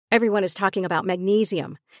Everyone is talking about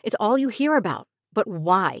magnesium. It's all you hear about. But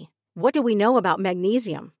why? What do we know about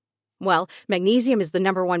magnesium? Well, magnesium is the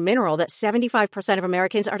number one mineral that 75% of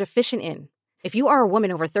Americans are deficient in. If you are a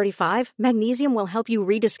woman over 35, magnesium will help you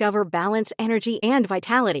rediscover balance, energy, and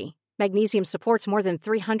vitality. Magnesium supports more than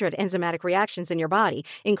 300 enzymatic reactions in your body,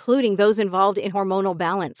 including those involved in hormonal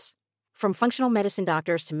balance. From functional medicine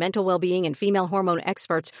doctors to mental well-being and female hormone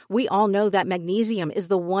experts, we all know that magnesium is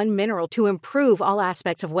the one mineral to improve all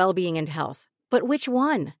aspects of well-being and health. But which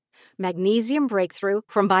one? Magnesium Breakthrough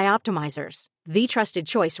from Bioptimizers, the trusted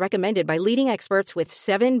choice recommended by leading experts with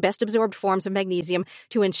 7 best-absorbed forms of magnesium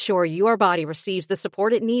to ensure your body receives the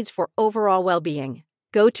support it needs for overall well-being.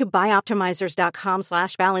 Go to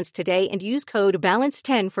bioptimizers.com/balance today and use code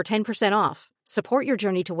BALANCE10 for 10% off. Support your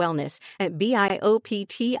journey to wellness at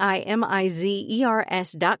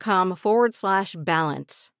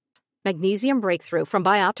bioptimizers.com/balance. Magnesium Breakthrough from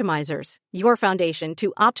Bioptimizers, your foundation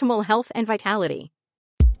to optimal health and vitality.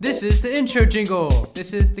 This is the intro jingle.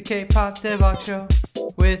 This is the K-pop Daebak Show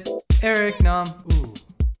with Eric Nam. Ooh.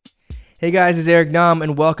 Hey guys, it's Eric Nam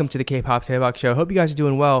and welcome to the K-pop Daebak Show. Hope you guys are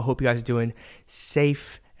doing well. Hope you guys are doing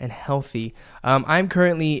safe and healthy. I'm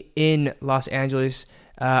currently in Los Angeles.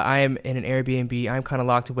 I am in an Airbnb. I'm kind of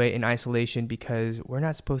locked away in isolation because we're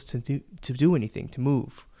not supposed to do anything, to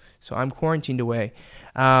move. So I'm quarantined away.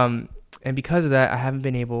 And because of that, I haven't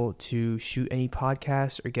been able to shoot any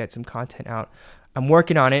podcasts or get some content out. I'm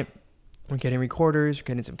working on it. We're getting recorders, we're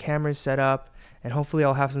getting some cameras set up, and hopefully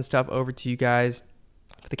I'll have some stuff over to you guys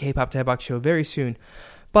for the K-pop Daebak Show very soon.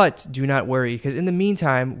 But do not worry, because in the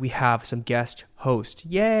meantime, we have some guest hosts.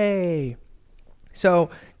 Yay!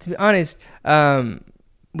 So, to be honest,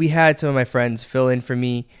 we had some of my friends fill in for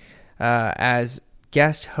me as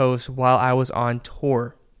guest hosts while I was on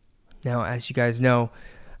tour. Now, as you guys know,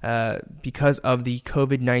 because of the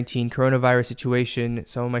COVID-19 coronavirus situation,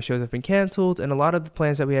 some of my shows have been canceled, and a lot of the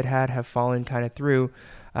plans that we had have fallen kind of through.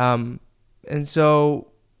 And so,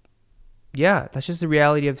 yeah, that's just the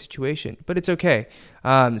reality of the situation. But it's okay.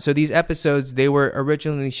 So these episodes, they were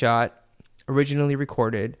originally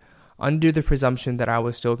recorded, under the presumption that I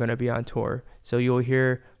was still going to be on tour. So you'll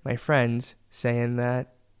hear my friends saying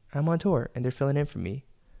that I'm on tour and they're filling in for me.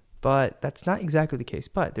 But that's not exactly the case,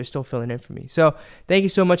 but they're still filling in for me. So thank you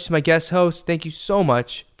so much to my guest host. Thank you so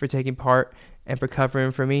much for taking part and for covering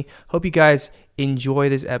for me. Hope you guys enjoy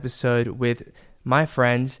this episode with my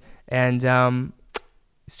friends. And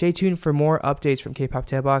stay tuned for more updates from K-pop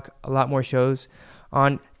Daebak. A lot more shows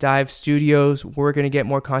on Dive Studios. We're going to get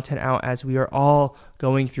more content out as we are all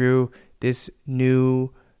going through this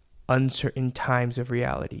new uncertain times of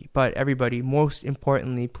reality. But everybody, most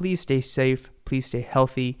importantly, please stay safe. Please stay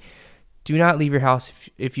healthy. Do not leave your house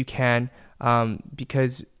if you can,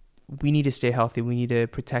 because we need to stay healthy. We need to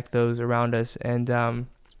protect those around us and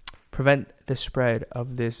prevent the spread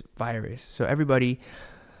of this virus. So everybody,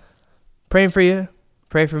 praying for you.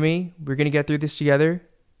 Pray for me. We're going to get through this together.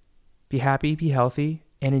 Be happy, be healthy,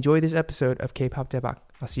 and enjoy this episode of K-pop Daebak.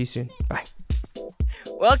 I'll see you soon. Bye.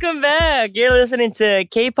 Welcome back. You're listening to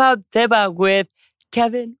K-pop Daebak with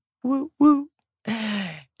Kevin. Woo woo.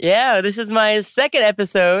 Yeah, this is my second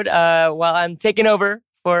episode while I'm taking over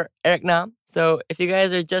for Eric Nam. So if you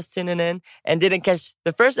guys are just tuning in and didn't catch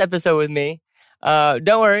the first episode with me,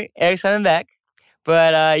 don't worry, Eric's coming back.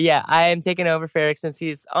 But yeah, I am taking over for Eric since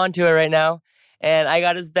he's on tour right now. And I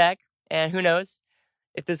got his back. And who knows?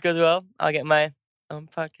 If this goes well, I'll get my own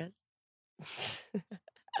podcast.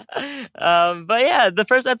 But yeah, the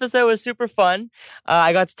first episode was super fun.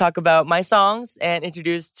 I got to talk about my songs and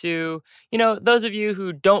introduced to, those of you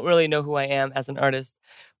who don't really know who I am as an artist.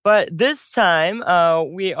 But this time,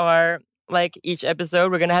 we are, like each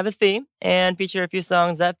episode, we're going to have a theme and feature a few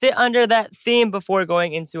songs that fit under that theme before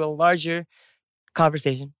going into a larger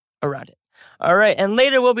conversation around it. All right, and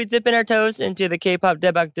later we'll be dipping our toes into the K-pop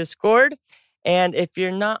Daebak Discord. And if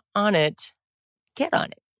you're not on it, get on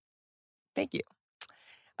it. Thank you.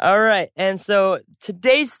 All right, and so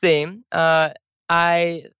today's theme, I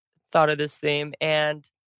thought of this theme, and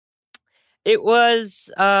it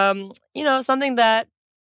was, something that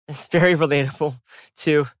is very relatable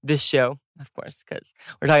to this show, of course, because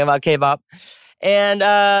we're talking about K-pop. And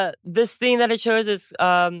this theme that I chose is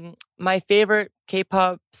my favorite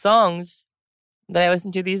K-pop songs that I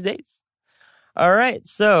listen to these days. All right,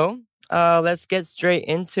 so let's get straight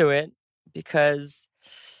into it because,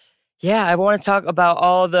 yeah, I want to talk about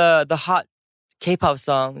all the hot K-pop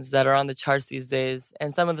songs that are on the charts these days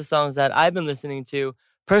and some of the songs that I've been listening to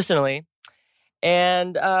personally.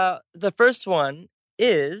 And the first one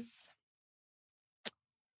is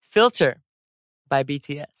Filter by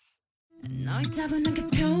BTS.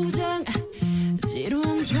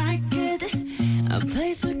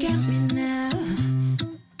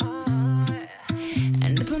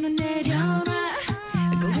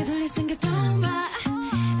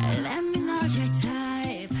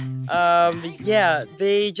 yeah,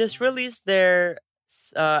 they just released their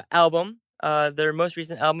album. Their most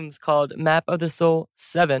recent album is called Map of the Soul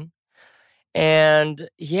 7. And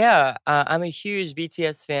yeah, I'm a huge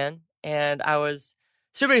BTS fan, and I was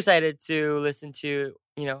super excited to listen to,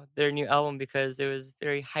 their new album because it was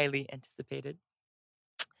very highly anticipated.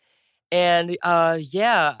 And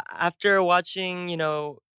yeah, after watching,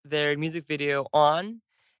 their music video On,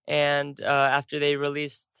 and after they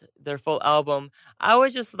released their full album, I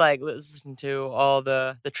was just like listening to all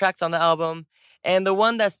the tracks on the album. And the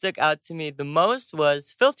one that stuck out to me the most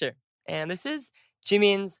was Filter. And this is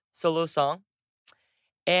Jimin's solo song.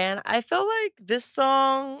 And I felt like this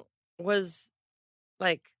song was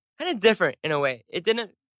like kind of different in a way. It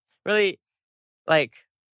didn't really like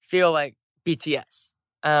feel like BTS.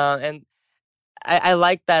 And I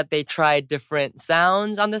like that they tried different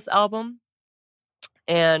sounds on this album.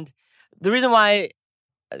 And the reason why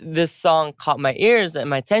this song caught my ears and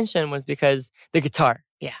my attention was because the guitar.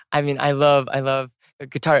 Yeah, I mean, I love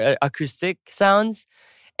guitar acoustic sounds.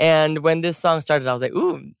 And when this song started, I was like,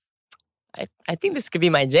 ooh, I think this could be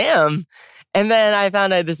my jam. And then I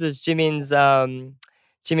found out this is Jimin's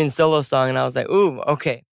solo song, and I was like, ooh,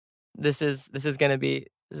 okay, this is gonna be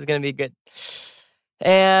good.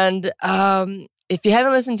 And if you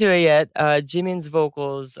haven't listened to it yet, Jimin's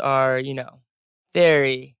vocals are,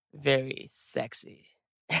 very, very sexy.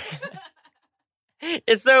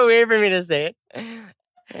 It's so weird for me to say it.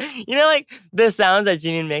 Like the sounds that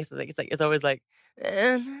Jimin makes, it's always like,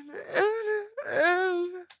 yeah.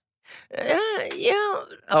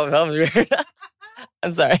 Oh, that was weird.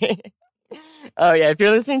 I'm sorry. Oh yeah, if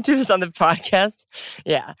you're listening to this on the podcast,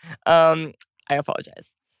 yeah, I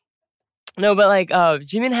apologize. No, but like,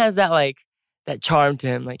 Jimin has that charm to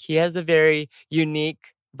him. Like he has a very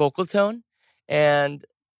unique vocal tone, and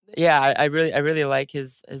yeah, I really like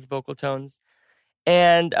his vocal tones,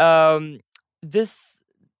 and the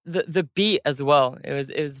beat as well. It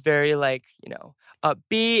was very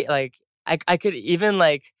upbeat. Like I could even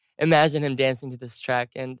imagine him dancing to this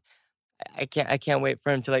track, and I can't wait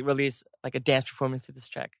for him to release a dance performance to this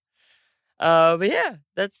track. But yeah,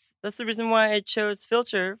 that's the reason why I chose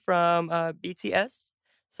Filter from BTS.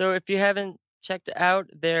 So if you haven't checked out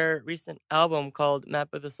their recent album called Map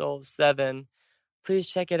of the Soul 7, please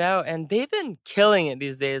check it out. And they've been killing it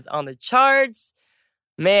these days on the charts.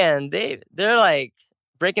 Man, they're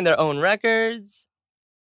breaking their own records.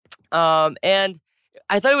 And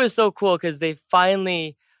I thought it was so cool because they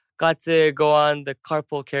finally got to go on the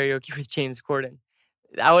Carpool Karaoke with James Corden.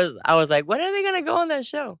 I was like, when are they gonna go on that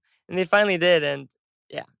show? And they finally did, and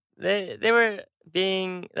yeah, they were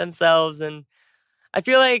being themselves, and I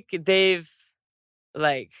feel like they've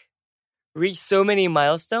reached so many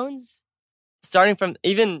milestones, starting from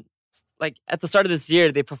even at the start of this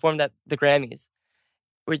year, they performed at the Grammys,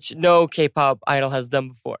 which no K-pop idol has done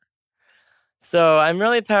before. So I'm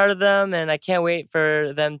really proud of them, and I can't wait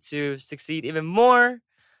for them to succeed even more.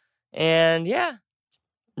 And yeah,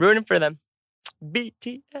 rooting for them.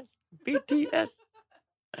 BTS.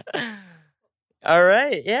 All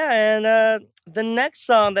right, yeah, and the next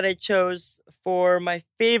song that I chose for my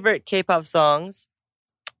favorite K-pop songs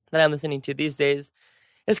that I'm listening to these days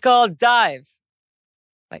is called Dive.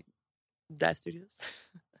 Dive Studios.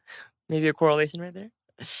 Maybe a correlation right there.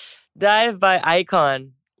 Dive by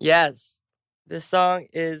iKON. Yes, this song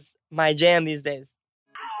is my jam these days.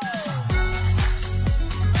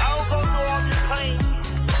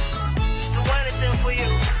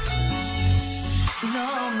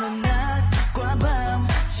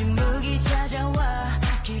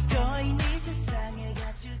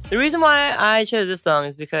 The reason why I chose this song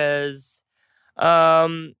is because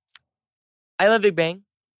I love Big Bang,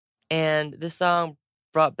 and this song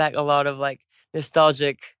brought back a lot of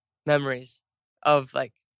nostalgic memories of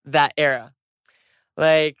that era.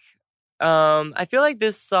 I feel like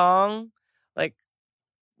this song,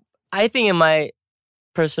 I think in my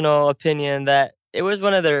personal opinion that it was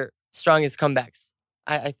one of their strongest comebacks.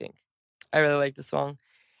 I think. I really like this song.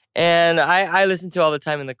 And I listen to it all the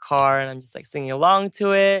time in the car, and I'm just singing along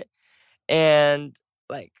to it. And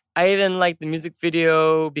I even like the music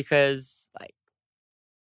video because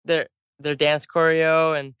their dance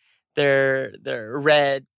choreo and their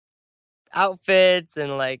red outfits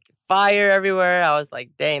and fire everywhere. I was like,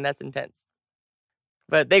 dang, that's intense.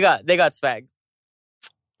 But they got swag.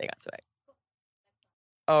 They got swag.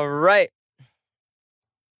 All right.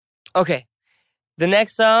 Okay. The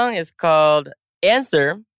next song is called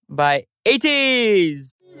Answer by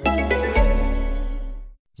ATEEZ.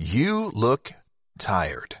 You look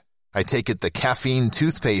tired. I take it the caffeine,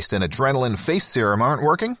 toothpaste, and adrenaline face serum aren't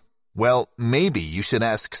working? Well, maybe you should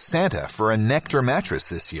ask Santa for a Nectar mattress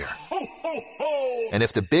this year. Ho, ho, ho! And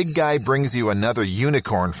if the big guy brings you another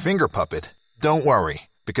unicorn finger puppet, don't worry,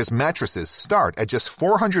 because mattresses start at just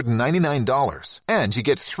 $499. And you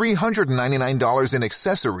get $399 in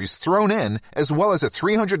accessories thrown in, as well as a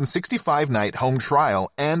 365-night home trial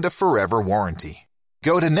and a forever warranty.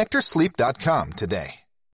 Go to NectarSleep.com today.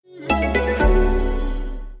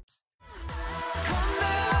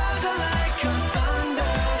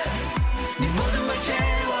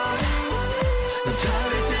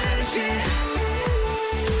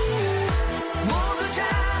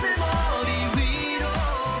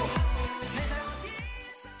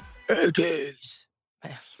 It is.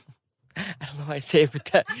 I don't know why I say it with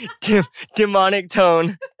that demonic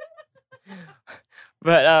tone.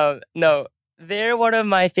 But no, they're one of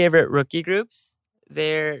my favorite rookie groups.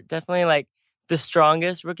 They're definitely like the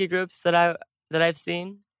strongest rookie groups that I've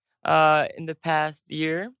seen in the past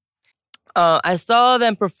year. I saw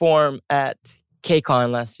them perform at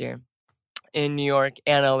KCON last year in New York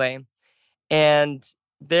and LA, and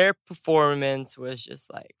their performance was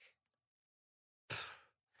just like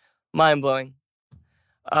mind-blowing.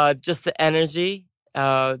 Just the energy,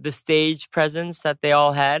 the stage presence that they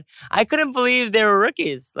all had. I couldn't believe they were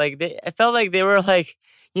rookies. Like I felt like they were like,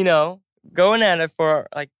 going at it for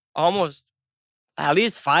like almost at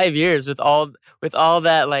least 5 years with all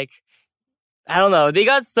that, like, I don't know. They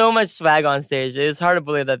got so much swag on stage. It was hard to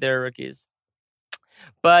believe that they were rookies.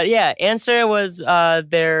 But yeah, Answer was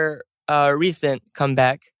their recent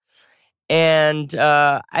comeback. And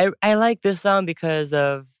I like this song because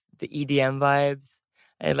of the EDM vibes.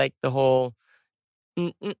 I like the whole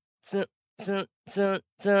yeah.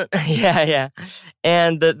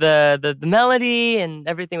 And the melody and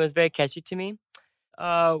everything was very catchy to me.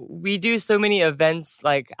 We do so many events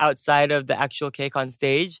like outside of the actual KCON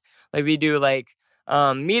stage. Like we do like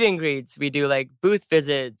meet and greets, we do like booth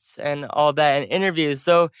visits and all that, and interviews.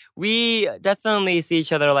 So we definitely see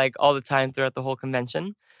each other like all the time throughout the whole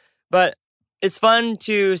convention. But it's fun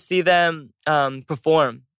to see them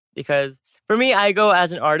perform, because for me, I go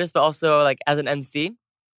as an artist, but also like as an MC.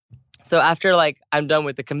 So after like I'm done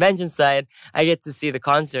with the convention side, I get to see the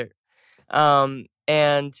concert. And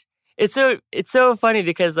it's so funny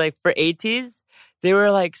because like for ATEEZ, they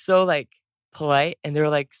were like so like polite, and they were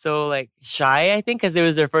like so like shy, I think, because it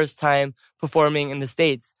was their first time performing in the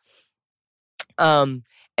States. And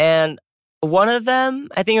one of them,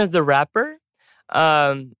 I think it was the rapper,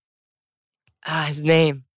 his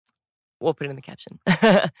name, we'll put it in the caption.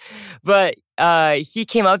 But he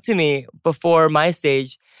came up to me before my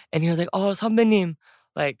stage, and he was like, "Oh, 선배님,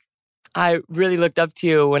 like I really looked up to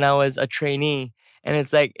you when I was a trainee, and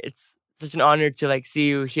it's like it's such an honor to like see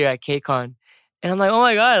you here at KCON." And I'm like, "Oh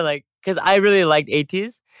my god!" Like, because I really liked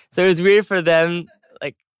ATEEZ, so it was weird for them.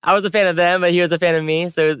 Like I was a fan of them, but he was a fan of me,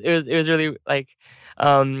 so it was really like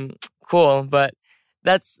cool. But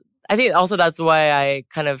I think also that's why I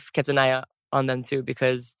kind of kept an eye out on them too,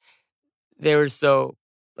 because they were so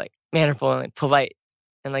like mannerful and like polite,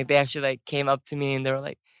 and like they actually like came up to me and they were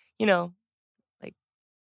like, like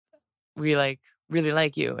we like really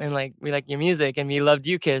like you, and like we like your music, and we loved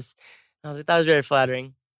you, Kiss. And I was like, that was very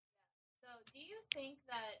flattering. So do you think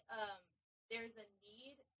that there's a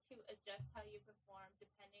need to adjust how you perform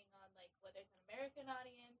depending on like whether it's an American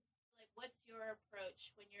audience? Like what's your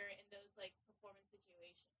approach when you're in those like performance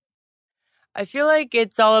situations? I feel like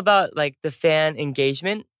it's all about like the fan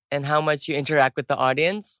engagement and how much you interact with the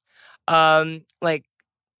audience. Like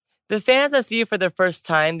the fans that see you for the first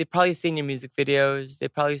time, they've probably seen your music videos.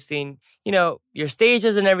 They've probably seen, your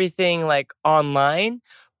stages and everything like online,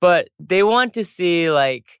 but they want to see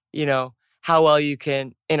like, how well you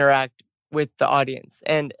can interact with the audience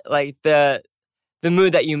and like the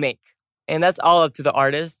mood that you make. And that's all up to the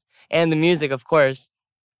artist and the music, of course.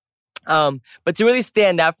 But to really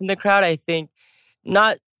stand out from the crowd, I think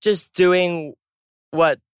not just doing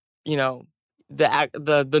what,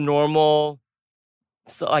 the normal,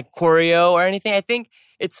 so like choreo or anything. I think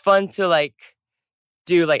it's fun to like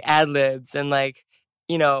do like ad libs and like,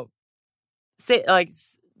 say like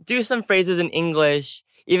do some phrases in English,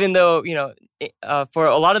 even though, for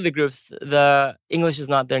a lot of the groups, the English is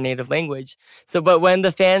not their native language. So, but when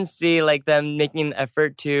the fans see like them making an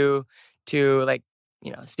effort to like,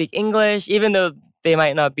 speak English, even though they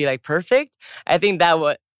might not be like perfect, I think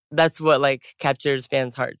that's what like captures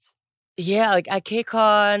fans' hearts. Yeah, like at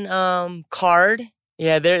KCON, KARD.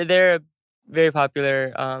 Yeah, they're very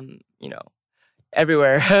popular,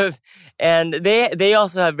 everywhere. And they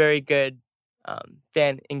also have very good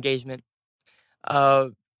fan engagement.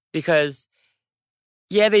 Because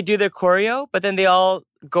yeah, they do their choreo, but then they all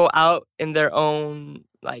go out in their own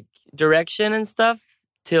like direction and stuff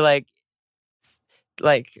to like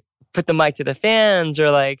put the mic to the fans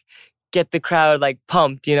or like get the crowd like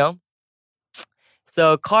pumped, you know?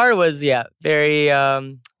 So KARD was, very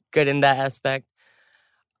good in that aspect.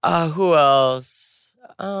 Who else?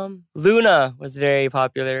 Luna was very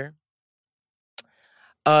popular.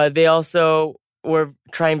 They also were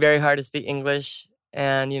trying very hard to speak English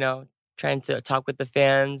and, trying to talk with the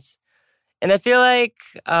fans. And I feel like,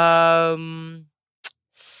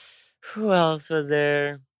 who else was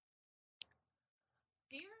there?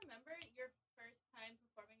 Do you remember your first time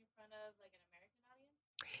performing in front of like an American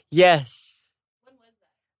audience? Yes. When was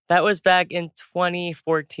that? That was back in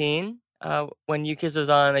 2014 when UKISS was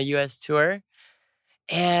on a US tour.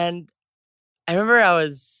 And I remember I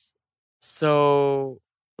was so,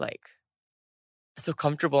 so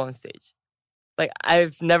comfortable on stage. Like,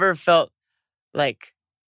 I've never felt, like,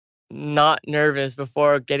 not nervous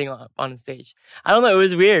before getting on stage. I don't know, it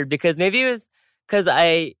was weird because maybe it was because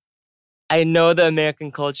I know the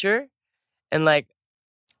American culture and, like,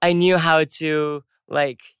 I knew how to,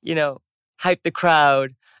 hype the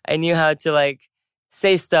crowd. I knew how to,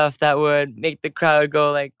 say stuff that would make the crowd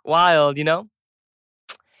go, wild,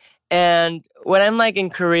 And when I'm, in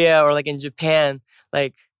Korea or, in Japan,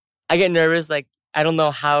 I get nervous, I don't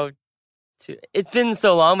know how to... It's been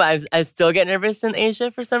so long, but I still get nervous in Asia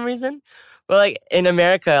for some reason. But, in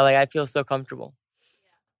America, I feel so comfortable.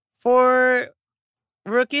 For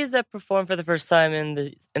rookies that perform for the first time in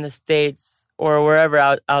the States or wherever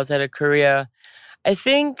outside of Korea, I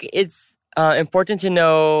think it's important to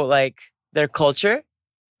know their culture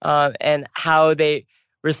and how they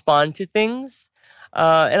respond to things,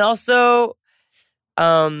 and also,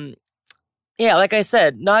 like I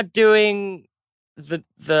said, not doing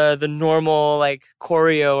the normal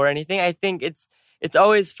choreo or anything. I think it's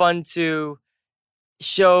always fun to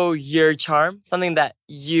show your charm, something that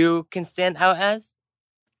you can stand out as.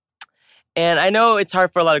 And I know it's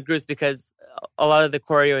hard for a lot of groups because a lot of the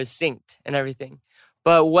choreo is synced and everything.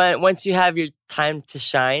 But once you have your time to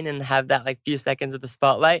shine and have that few seconds of the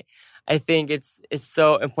spotlight, I think it's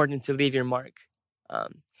so important to leave your mark.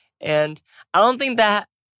 And I don't think that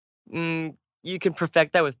you can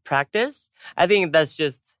perfect that with practice. I think that's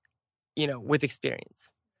just, with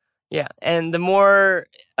experience. Yeah. And the more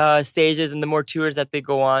stages and the more tours that they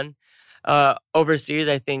go on overseas,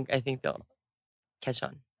 I think they'll catch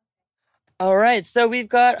on. All right. So we've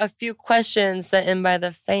got a few questions sent in by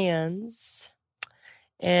the fans.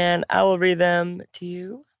 And I will read them to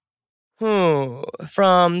you.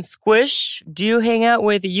 From Squish, do you hang out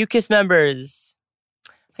with UKISS members?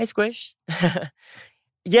 Hi, Squish.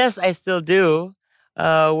 Yes, I still do.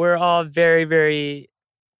 We're all very, very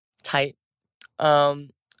tight. I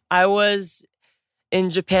was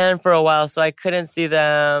in Japan for a while, so I couldn't see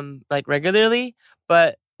them regularly.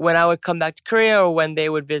 But when I would come back to Korea or when they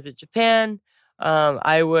would visit Japan,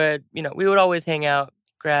 I would, we would always hang out,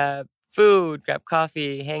 grab food, grab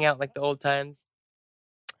coffee, hang out like the old times.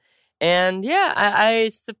 And yeah, I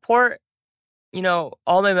support,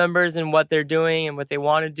 all my members and what they're doing and what they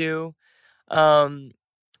want to do. Yeah,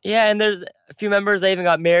 and there's a few members that even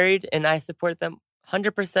got married and I support them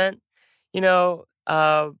 100%,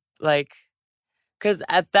 because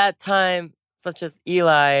at that time, such as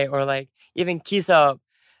Eli or even Kisop,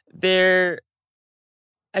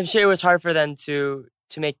 I'm sure it was hard for them to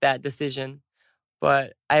make that decision.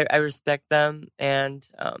 But I respect them, and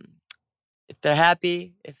if they're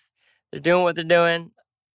happy, if they're doing what they're doing,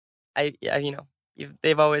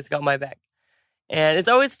 they've always got my back. And it's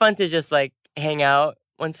always fun to just hang out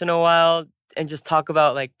once in a while and just talk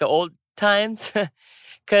about the old times,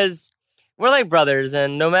 because we're like brothers,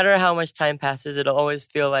 and no matter how much time passes, it'll always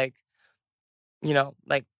feel no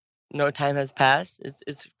time has passed.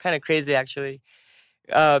 It's kind of crazy actually,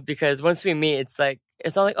 because once we meet, it's not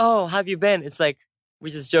like, oh, how have you been? It's we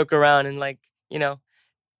just joke around and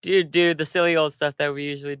do the silly old stuff that we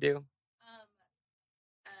usually do.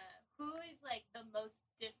 Who is the most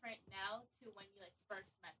different now to when you first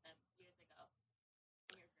met them years ago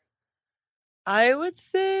in your group? I would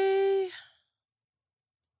say,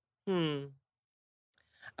 I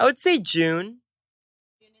would say June.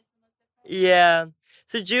 June is the most different? Yeah.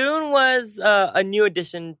 So June was a new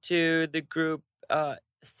addition to the group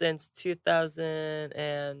since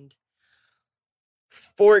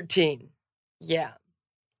 2014. Yeah.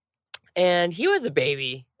 And he was a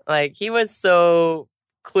baby. He was so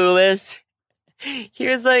clueless. He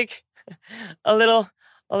was a little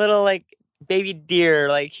baby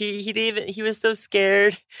deer. He was so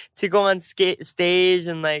scared to go on stage,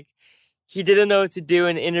 and he didn't know what to do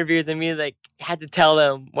in interviews, and we had to tell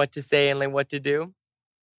him what to say and what to do.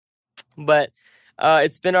 But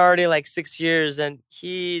it's been already 6 years, and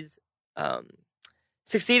he's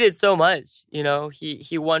succeeded so much. You know,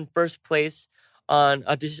 he won first place on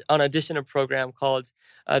audition a program called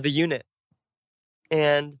The Unit,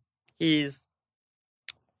 and he's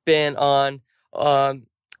been on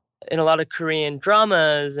in a lot of Korean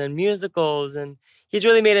dramas and musicals, and he's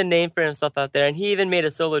really made a name for himself out there. And he even made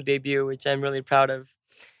a solo debut, which I'm really proud of.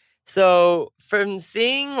 So from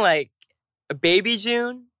seeing like a baby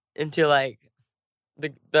June into like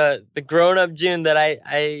the grown up June that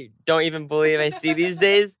I don't even believe I see these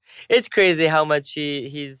days, it's crazy how much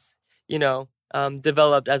he's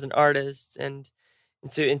developed as an artist and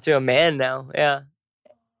into a man now. Yeah,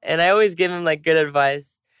 and I always give him like good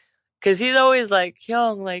advice. Cause he's always like,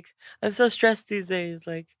 yo, I'm so stressed these days.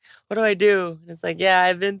 Like, what do I do? And it's like, yeah,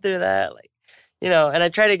 I've been through that. Like, and I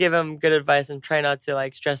try to give him good advice and try not to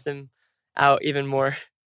like stress him out even more.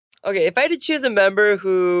 Okay, if I had to choose a member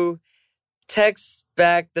who texts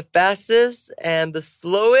back the fastest and the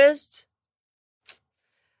slowest,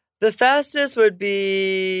 the fastest would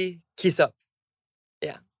be Kisup.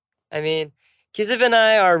 Yeah. I mean, Kisup and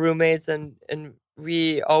I are roommates and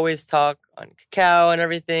we always talk on Kakao and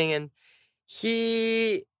everything. And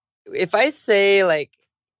if I say like,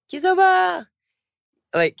 Kisaba,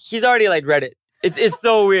 like he's already like read it. It's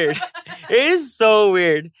so weird. It is so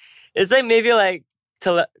weird. It's like maybe like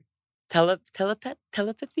telepathy?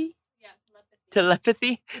 Yeah,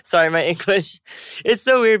 Telepathy? Sorry, my English. It's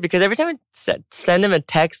so weird because every time I send him a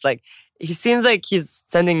text, like he seems like he's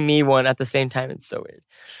sending me one at the same time. It's so weird.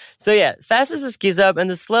 So yeah, fastest is Kisup, and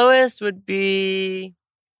the slowest would be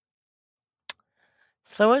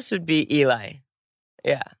Eli.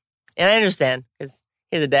 Yeah. And I understand because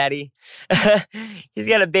he's a daddy. He's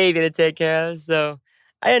got a baby to take care of, so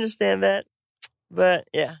I understand that. But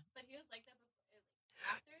yeah. But he was like that before,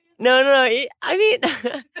 after you? No. I mean,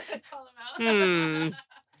 Call him out.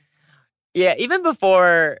 Yeah, even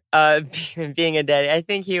before being a daddy, I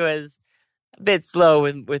think he was a bit slow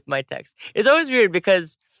with my text. It's always weird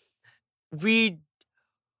because we're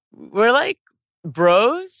like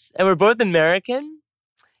bros and we're both American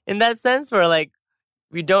in that sense where like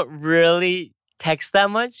we don't really text that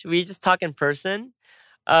much. We just talk in person.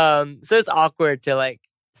 So it's awkward to like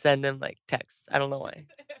send him like texts. I don't know why.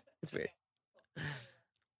 It's weird.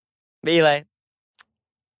 But Eli,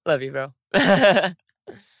 love you, bro.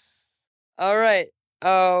 All right.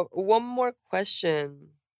 One more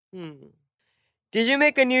question. Did you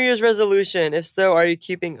make a New Year's resolution? If so, are you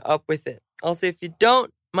keeping up with it? Also, if you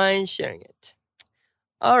don't mind sharing it.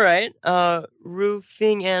 All right.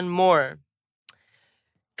 Roofing and more.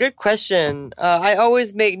 Good question. I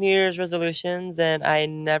always make New Year's resolutions and I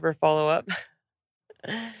never follow up.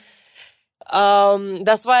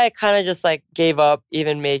 That's why I kind of just like gave up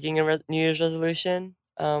even making a New Year's resolution.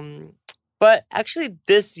 But actually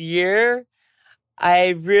this year, I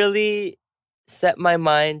really set my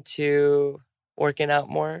mind to working out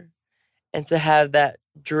more and to have that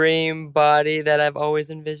dream body that I've always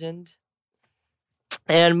envisioned.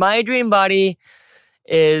 And my dream body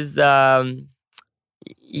is, yeah,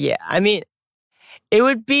 I mean, it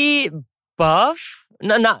would be buff.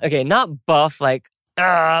 Not buff like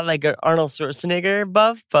an Arnold Schwarzenegger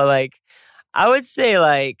buff, but like, I would say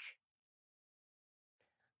like,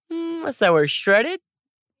 what's that word? Shredded?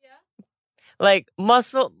 Yeah. Like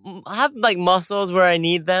I have like muscles where I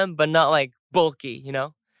need them, but not like bulky,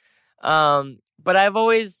 But I've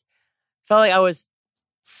always felt like I was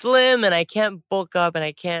slim and I can't bulk up and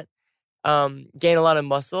I can't gain a lot of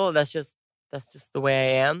muscle. That's just the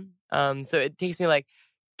way I am. So it takes me like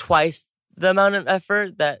twice the amount of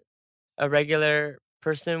effort that a regular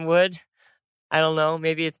person would. I don't know.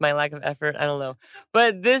 Maybe it's my lack of effort. I don't know.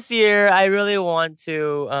 But this year, I really want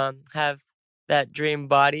to have that dream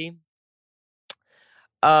body.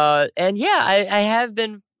 And yeah, I have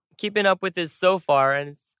been keeping up with this so far, and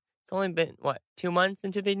it's only been 2 months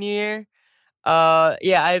into the new year.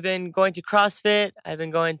 Yeah, I've been going to CrossFit. I've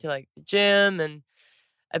been going to like the gym, and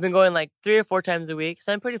I've been going like 3 or 4 times a week.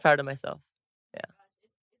 So I'm pretty proud of myself. Yeah.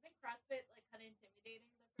 Isn't CrossFit like kind of intimidating?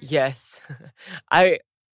 Yes, I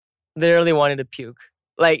literally wanted to puke.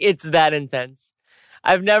 Like it's that intense.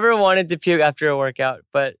 I've never wanted to puke after a workout,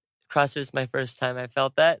 but CrossFit is my first time I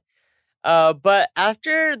felt that. But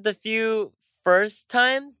after the few first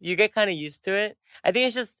times, you get kind of used to it. I think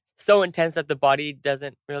it's just so intense that the body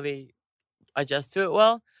doesn't really adjust to it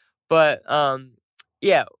well. But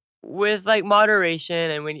yeah, with like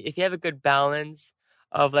moderation and if you have a good balance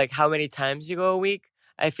of like how many times you go a week,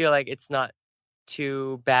 I feel like it's not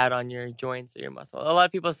too bad on your joints or your muscle. A lot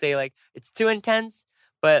of people say like it's too intense,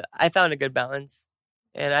 but I found a good balance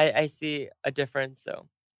and I see a difference. So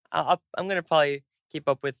I'm going to probably keep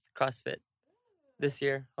up with CrossFit this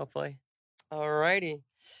year, hopefully. Alrighty.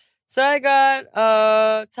 So I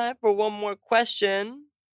got time for one more question.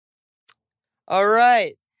 All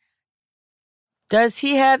right. Does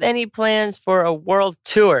he have any plans for a world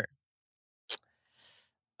tour?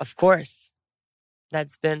 Of course.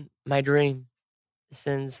 That's been my dream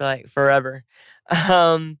since like forever.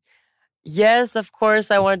 Um, yes, of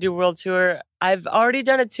course I want to do a world tour. I've already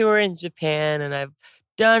done a tour in Japan and I've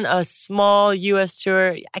done a small US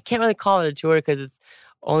tour. I can't really call it a tour because it's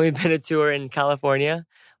only been a tour in California,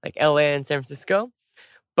 like LA and San Francisco.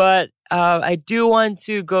 But I do want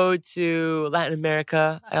to go to Latin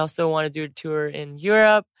America. I also want to do a tour in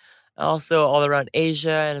Europe, also all around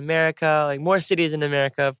Asia and America, like more cities in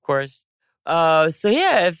America, of course. So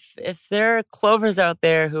yeah, if there are Clovers out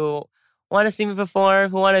there who want to see me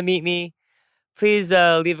perform, who want to meet me, please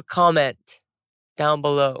leave a comment down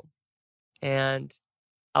below, and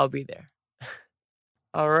I'll be there.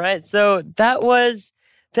 All right, so that was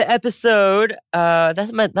the episode. That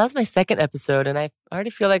was my second episode, and I already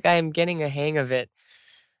feel like I am getting a hang of it.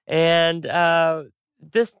 And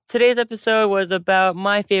today's episode was about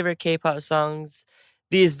my favorite K-pop songs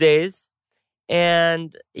these days.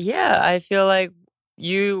 And yeah, I feel like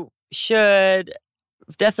you should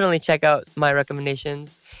definitely check out my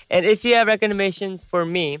recommendations. And if you have recommendations for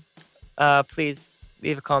me, please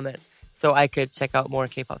leave a comment so I could check out more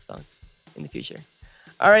K-pop songs in the future.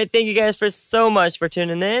 All right, thank you guys so much for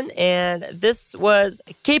tuning in. And this was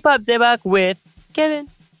K-pop Daebak with Kevin.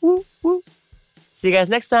 Woo, woo. See you guys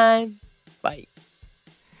next time. Bye.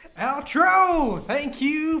 Outro! Thank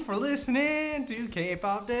you for listening to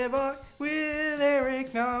K-pop Daebak with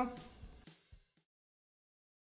Eric Nam.